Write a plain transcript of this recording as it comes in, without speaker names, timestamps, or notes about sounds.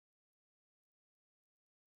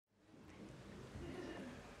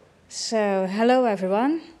So, hello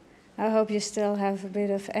everyone. I hope you still have a bit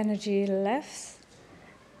of energy left.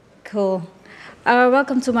 Cool.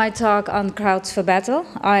 Welcome to my talk on Crowds for Battle.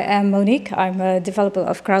 I am Monique. I'm a developer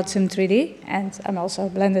of CrowdSim 3D, and I'm also a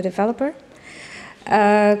Blender developer.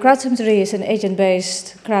 CrowdSim 3D is an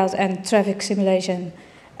agent-based crowd and traffic simulation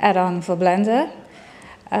add-on for Blender.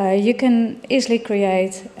 You can easily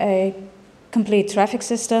create a complete traffic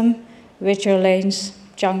system with your lanes,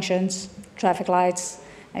 junctions, traffic lights,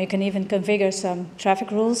 and you can even configure some traffic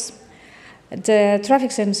rules. The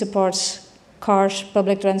traffic sim supports cars,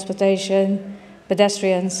 public transportation,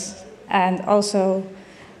 pedestrians, and also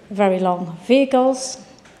very long vehicles.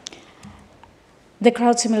 With the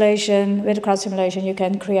crowd simulation, you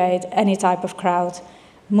can create any type of crowd,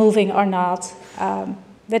 moving or not,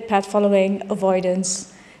 with path following,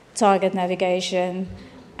 avoidance, target navigation,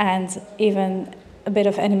 and even a bit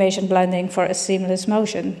of animation blending for a seamless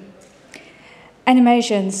motion.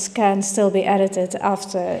 Animations can still be edited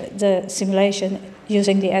after the simulation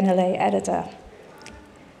using the NLA editor.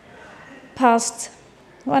 Past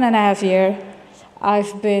 1.5 years,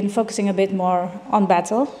 I've been focusing a bit more on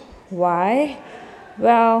battle. Why?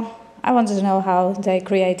 Well, I wanted to know how they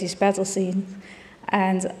create these battle scenes.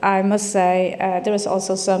 And I must say, there is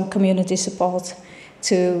also some community support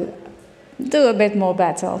to do a bit more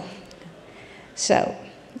battle. So,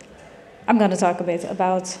 I'm going to talk a bit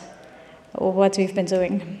about what we've been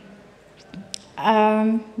doing.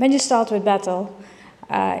 When you start with battle,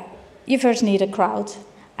 you first need a crowd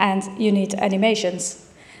and you need animations.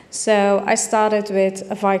 So I started with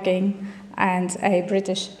a Viking and a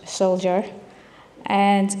British soldier,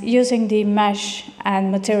 and using the mesh and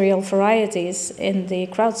material varieties in the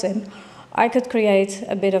crowd sim, I could create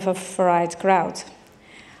a bit of a varied crowd.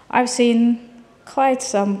 I've seen quite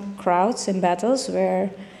some crowds in battles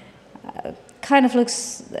where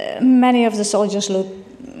many of the soldiers look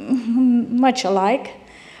much alike.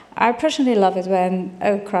 I personally love it when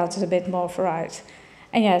a crowd is a bit more varied.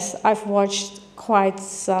 And yes, I've watched quite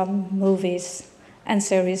some movies and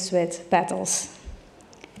series with battles.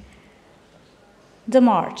 The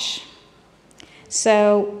march.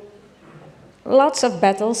 So, lots of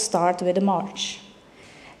battles start with a march.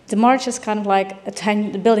 The march is kind of like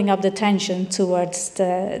building up the tension towards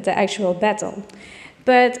the actual battle.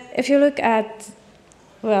 But if you look at,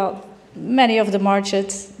 well, many of the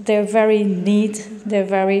marches, they're very neat, they're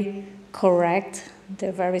very correct,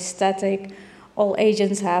 they're very static. All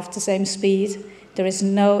agents have the same speed. There is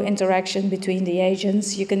no interaction between the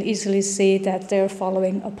agents. You can easily see that they're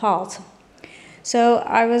following a path. So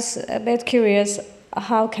I was a bit curious,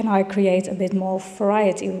 how can I create a bit more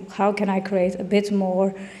variety? How can I create a bit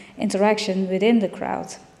more interaction within the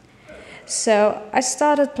crowd? So I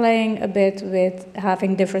started playing a bit with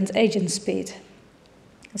having different agent speed.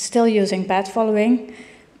 Still using path following,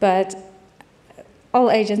 but all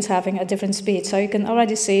agents having a different speed. So you can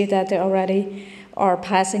already see that they already are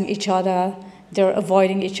passing each other, they're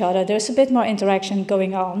avoiding each other. There's a bit more interaction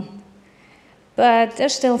going on, but they're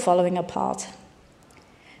still following a path.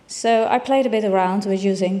 So I played a bit around with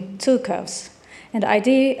using two curves. And the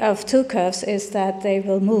idea of two curves is that they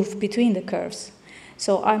will move between the curves.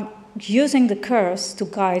 So I'm using the curves to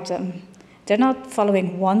guide them. They're not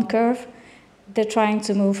following one curve, they're trying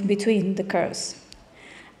to move between the curves.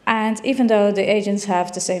 And even though the agents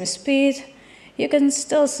have the same speed, you can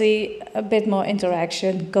still see a bit more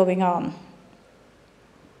interaction going on.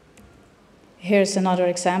 Here's another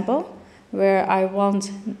example where I want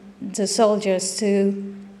the soldiers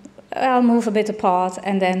to move a bit apart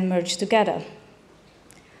and then merge together.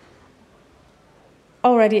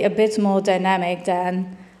 Already a bit more dynamic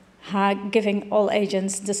than giving all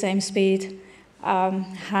agents the same speed,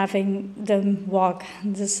 having them walk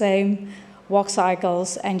the same walk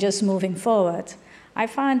cycles and just moving forward. I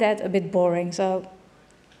find that a bit boring, so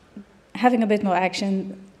having a bit more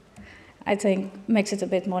action, I think, makes it a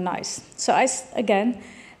bit more nice. So I, again,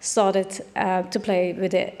 started to play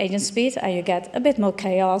with the agent speed, and you get a bit more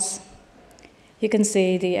chaos. You can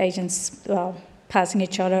see the agents, passing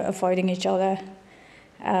each other, avoiding each other,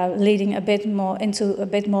 leading a bit more into a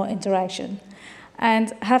bit more interaction.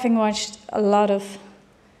 And having watched a lot of,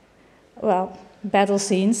 battle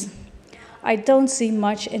scenes, I don't see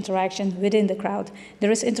much interaction within the crowd.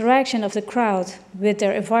 There is interaction of the crowd with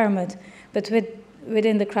their environment, but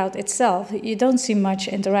within the crowd itself, you don't see much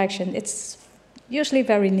interaction. It's usually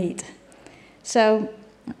very neat. So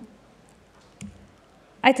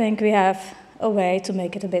I think we have a way to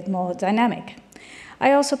make it a bit more dynamic.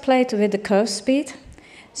 I also played with the curve speed.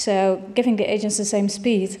 So giving the agents the same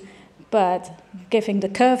speed, but giving the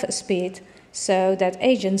curve a speed so that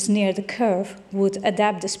agents near the curve would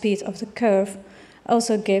adapt the speed of the curve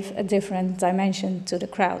also give a different dimension to the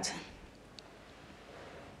crowd.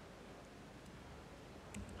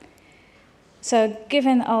 So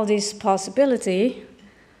given all these possibilities,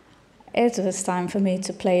 it was time for me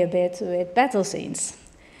to play a bit with battle scenes.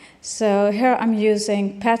 So here I'm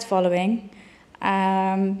using path following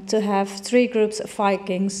to have 3 groups of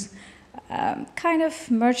Vikings kind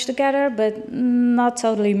of merge together, but not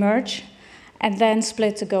totally merge, and then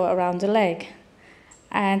split to go around the lake.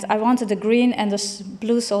 And I wanted the green and the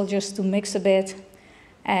blue soldiers to mix a bit,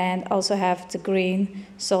 and also have the green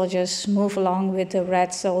soldiers move along with the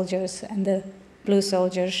red soldiers and the blue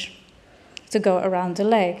soldiers to go around the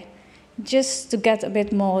lake, just to get a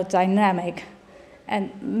bit more dynamic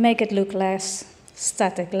and make it look less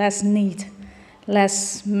static, less neat,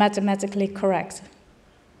 less mathematically correct.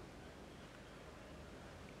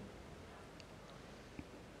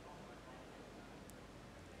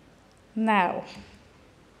 Now,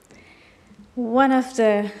 one of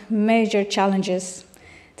the major challenges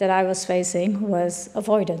that I was facing was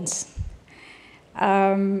avoidance.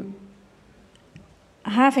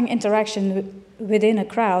 Having interaction within a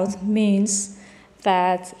crowd means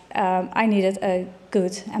that I needed a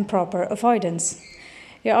good and proper avoidance.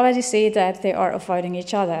 You already see that they are avoiding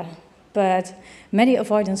each other, but many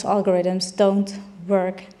avoidance algorithms don't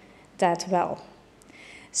work that well.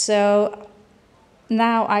 So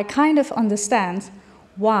now I kind of understand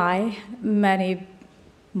why many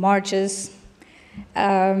marches,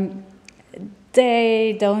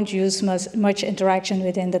 they don't use much interaction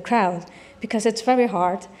within the crowd, because it's very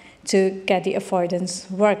hard to get the avoidance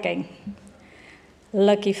working.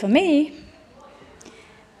 Lucky for me,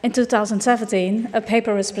 in 2017, a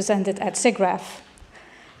paper was presented at SIGGRAPH,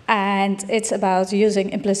 and it's about using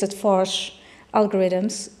implicit force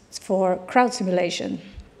algorithms for crowd simulation.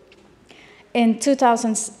 In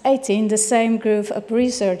 2018, the same group of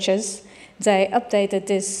researchers, they updated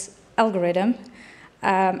this algorithm,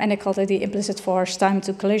 and they called it the implicit force time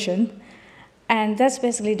to collision. And that's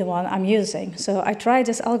basically the one I'm using. So I tried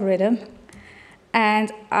this algorithm,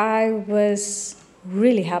 and I was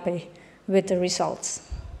really happy with the results.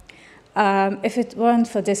 If it weren't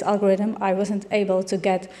for this algorithm, I wasn't able to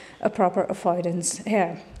get a proper avoidance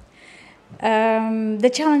here.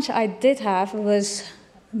 The challenge I did have was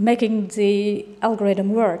making the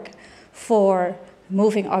algorithm work for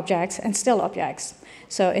moving objects and still objects.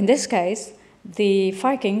 So in this case, the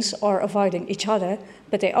Vikings are avoiding each other,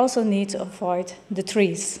 but they also need to avoid the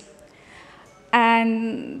trees.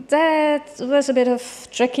 And that was a bit of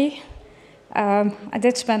tricky. I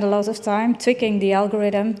did spend a lot of time tweaking the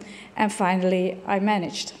algorithm, and finally I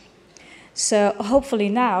managed. So hopefully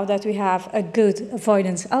now that we have a good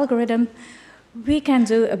avoidance algorithm, we can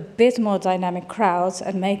do a bit more dynamic crowds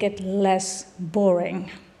and make it less boring.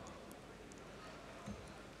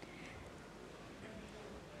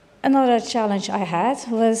 Another challenge I had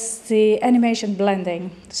was the animation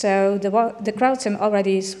blending. So the CrowdSim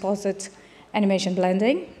already spotted animation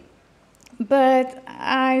blending, but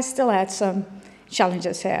I still had some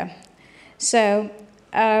challenges here. So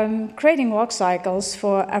creating walk cycles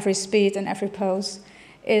for every speed and every pose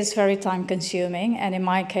is very time consuming, and in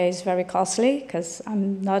my case very costly, because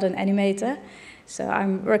I'm not an animator. So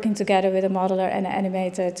I'm working together with a modeler and an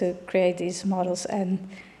animator to create these models and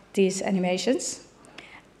these animations.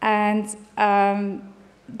 And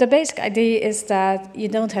the basic idea is that you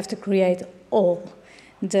don't have to create all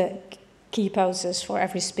the key poses for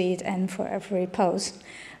every speed and for every pose.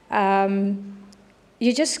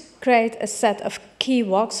 You just create a set of key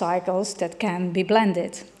walk cycles that can be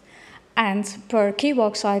blended. And per key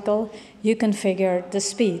walk cycle, you configure the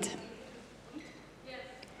speed.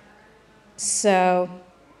 So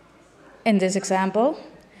in this example,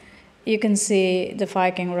 you can see the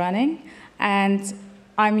Viking running, and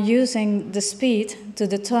I'm using the speed to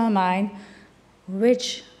determine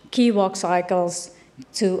which key walk cycles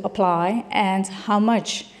to apply and how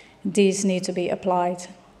much these need to be applied.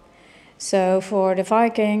 So for the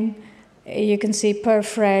Viking, you can see per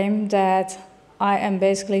frame that I am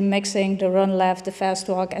basically mixing the run left, the fast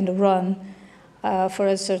walk, and the run for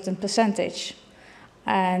a certain percentage.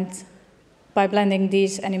 And by blending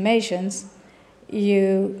these animations,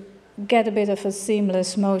 you get a bit of a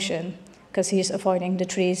seamless motion, because he's avoiding the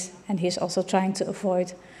trees and he's also trying to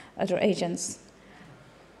avoid other agents.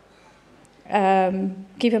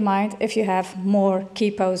 Keep in mind, if you have more key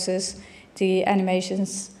poses, the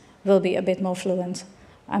animations will be a bit more fluent.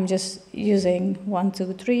 I'm just using 1,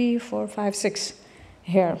 2, 3, 4, 5, 6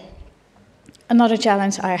 here. Another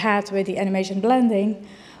challenge I had with the animation blending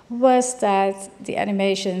was that the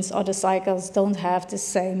animations or the cycles don't have the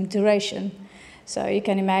same duration. So you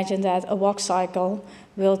can imagine that a walk cycle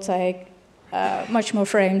will take much more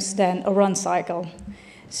frames than a run cycle.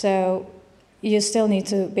 So you still need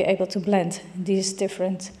to be able to blend these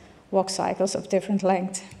different walk cycles of different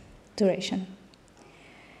length, duration.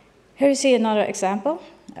 Here you see another example.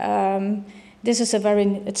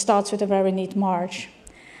 It starts with a very neat march.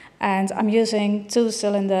 And I'm using 2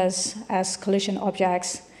 cylinders as collision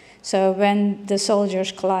objects. So when the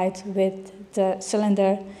soldiers collide with the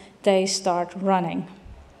cylinder, they start running.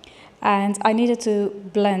 And I needed to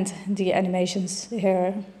blend the animations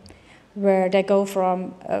here, where they go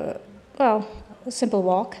from, a simple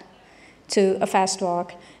walk to a fast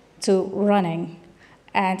walk to running.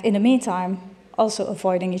 And in the meantime, also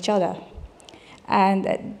avoiding each other.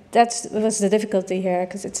 And that was the difficulty here,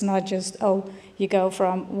 because it's not just, you go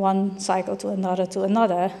from one cycle to another to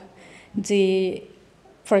another.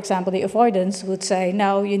 For example, the avoidance would say,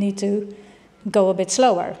 no, you need to go a bit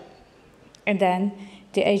slower. And then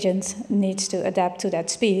the agent needs to adapt to that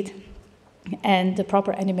speed, and the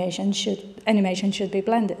proper animation should be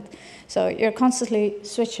blended. So you're constantly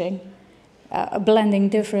switching, blending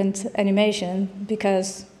different animation,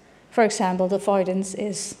 because, for example, the avoidance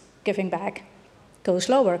is giving back. Go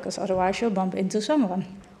slower, because otherwise you'll bump into someone,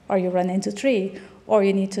 or you run into a tree, or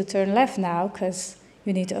you need to turn left now, because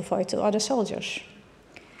you need to avoid 2 other soldiers.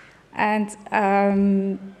 And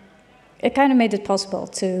it kind of made it possible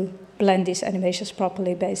to blend these animations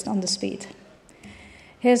properly based on the speed.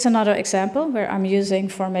 Here's another example where I'm using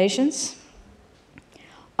formations.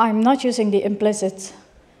 I'm not using the implicit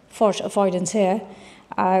force avoidance here.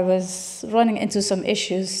 I was running into some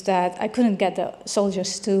issues that I couldn't get the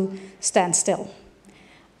soldiers to stand still.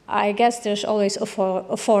 I guess there's always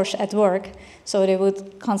a force at work, so they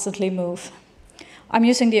would constantly move. I'm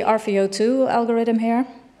using the RVO2 algorithm here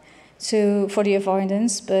for the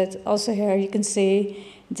avoidance, but also here you can see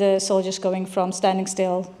the soldiers going from standing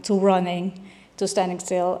still to running to standing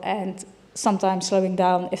still, and sometimes slowing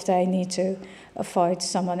down if they need to avoid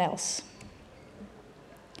someone else.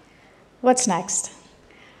 What's next?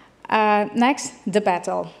 Next, the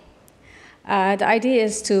battle. The idea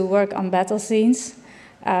is to work on battle scenes,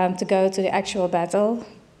 to go to the actual battle,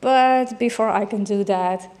 but before I can do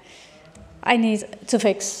that, I need to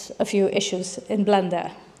fix a few issues in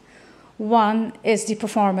Blender. One is the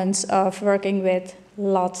performance of working with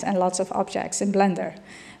lots and lots of objects in Blender.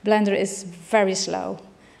 Blender is very slow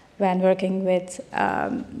when working with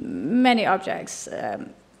many objects.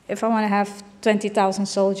 If I want to have 20,000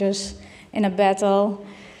 soldiers in a battle,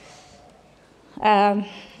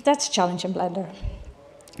 that's a challenge in Blender.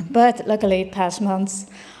 But luckily, past months,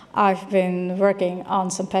 I've been working on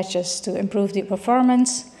some patches to improve the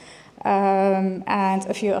performance, and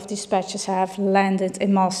a few of these patches have landed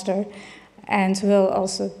in master and will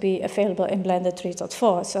also be available in Blender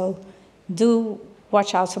 3.4. So do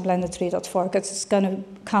watch out for Blender 3.4, because it's going to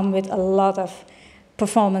come with a lot of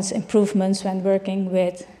performance improvements when working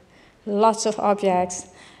with lots of objects,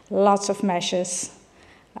 lots of meshes.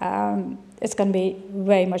 It's going to be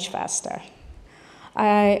way much faster.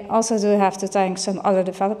 I also do have to thank some other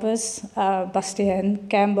developers, Bastien,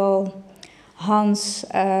 Campbell, Hans,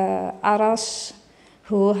 Aras,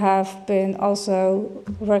 who have been also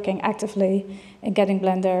working actively in getting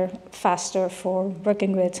Blender faster for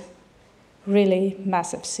working with really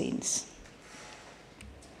massive scenes.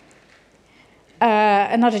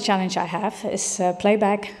 Another challenge I have is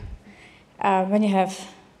playback. When you have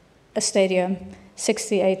a stadium,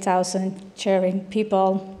 68,000 cheering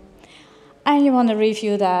people, and you want to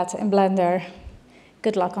review that in Blender,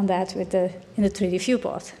 good luck on that in the 3D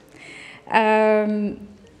viewport.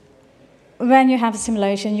 When you have a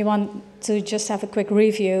simulation, you want to just have a quick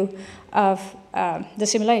review of the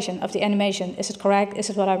simulation, of the animation. Is it correct? Is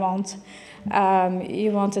it what I want?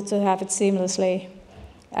 You want it to have it seamlessly,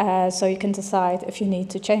 so you can decide if you need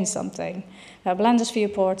to change something. Blender's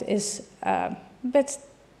viewport is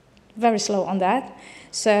very slow on that.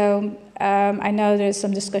 So I know there's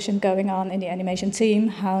some discussion going on in the animation team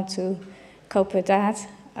how to cope with that.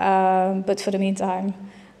 But for the meantime,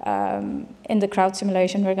 in the crowd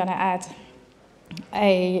simulation, we're going to add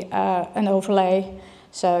an overlay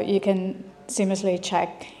so you can seamlessly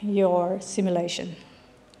check your simulation.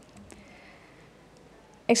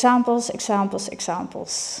 Examples, examples,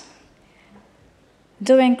 examples.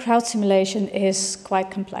 Doing crowd simulation is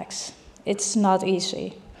quite complex. It's not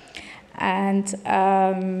easy. And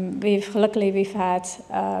luckily we've had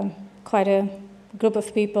quite a group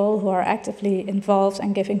of people who are actively involved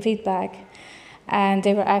and giving feedback. And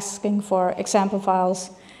they were asking for example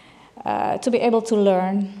files to be able to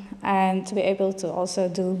learn and to be able to also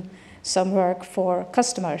do some work for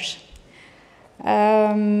customers.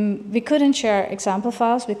 We couldn't share example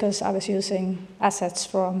files because I was using assets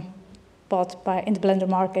from bought in the Blender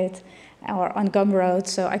Market or on Gumroad,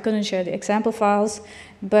 so I couldn't share the example files.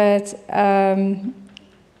 But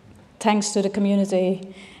thanks to the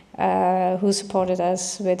community who supported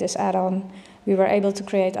us with this add-on, we were able to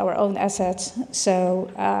create our own assets. So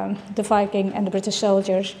the Viking and the British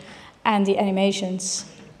soldiers and the animations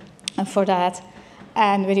for that.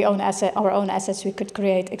 And with our own assets, we could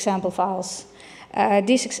create example files.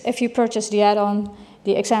 If you purchase the add-on,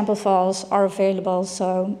 the example files are available,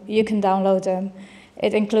 so you can download them.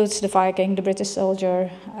 It includes the Viking, the British soldier,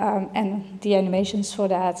 and the animations for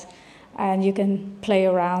that. And you can play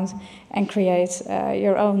around and create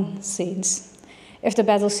your own scenes. If the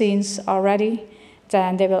battle scenes are ready,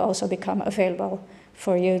 then they will also become available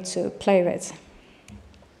for you to play with.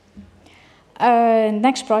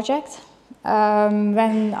 Next project.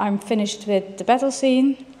 When I'm finished with the battle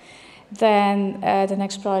scene, then the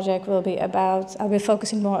next project will be I'll be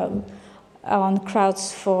focusing more on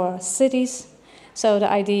crowds for cities. So the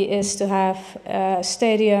idea is to have a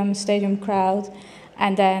stadium crowd,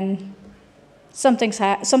 and then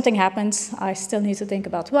something happens. I still need to think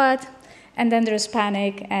about what. And then there's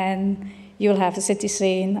panic, and you'll have a city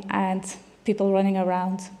scene and people running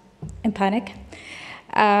around in panic.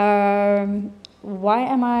 Why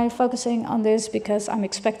am I focusing on this? Because I'm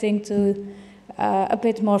expecting a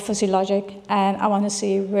bit more fuzzy logic, and I want to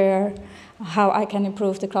see how I can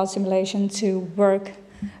improve the crowd simulation to work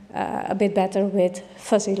a bit better with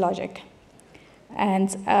fuzzy logic. And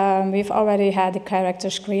we've already had the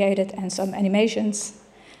characters created and some animations.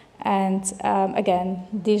 And again,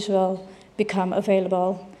 these will become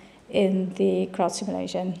available in the crowd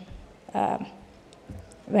simulation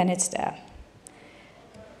when it's there.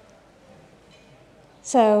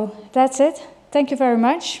 So that's it. Thank you very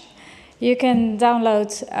much. You can download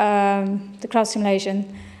the crowd simulation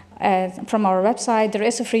from our website. There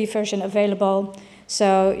is a free version available,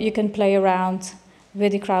 so you can play around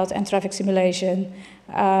with the crowd and traffic simulation.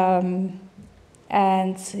 And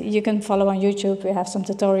you can follow on YouTube. We have some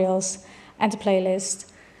tutorials and a playlist.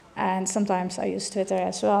 And sometimes I use Twitter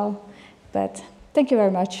as well. But thank you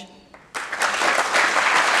very much.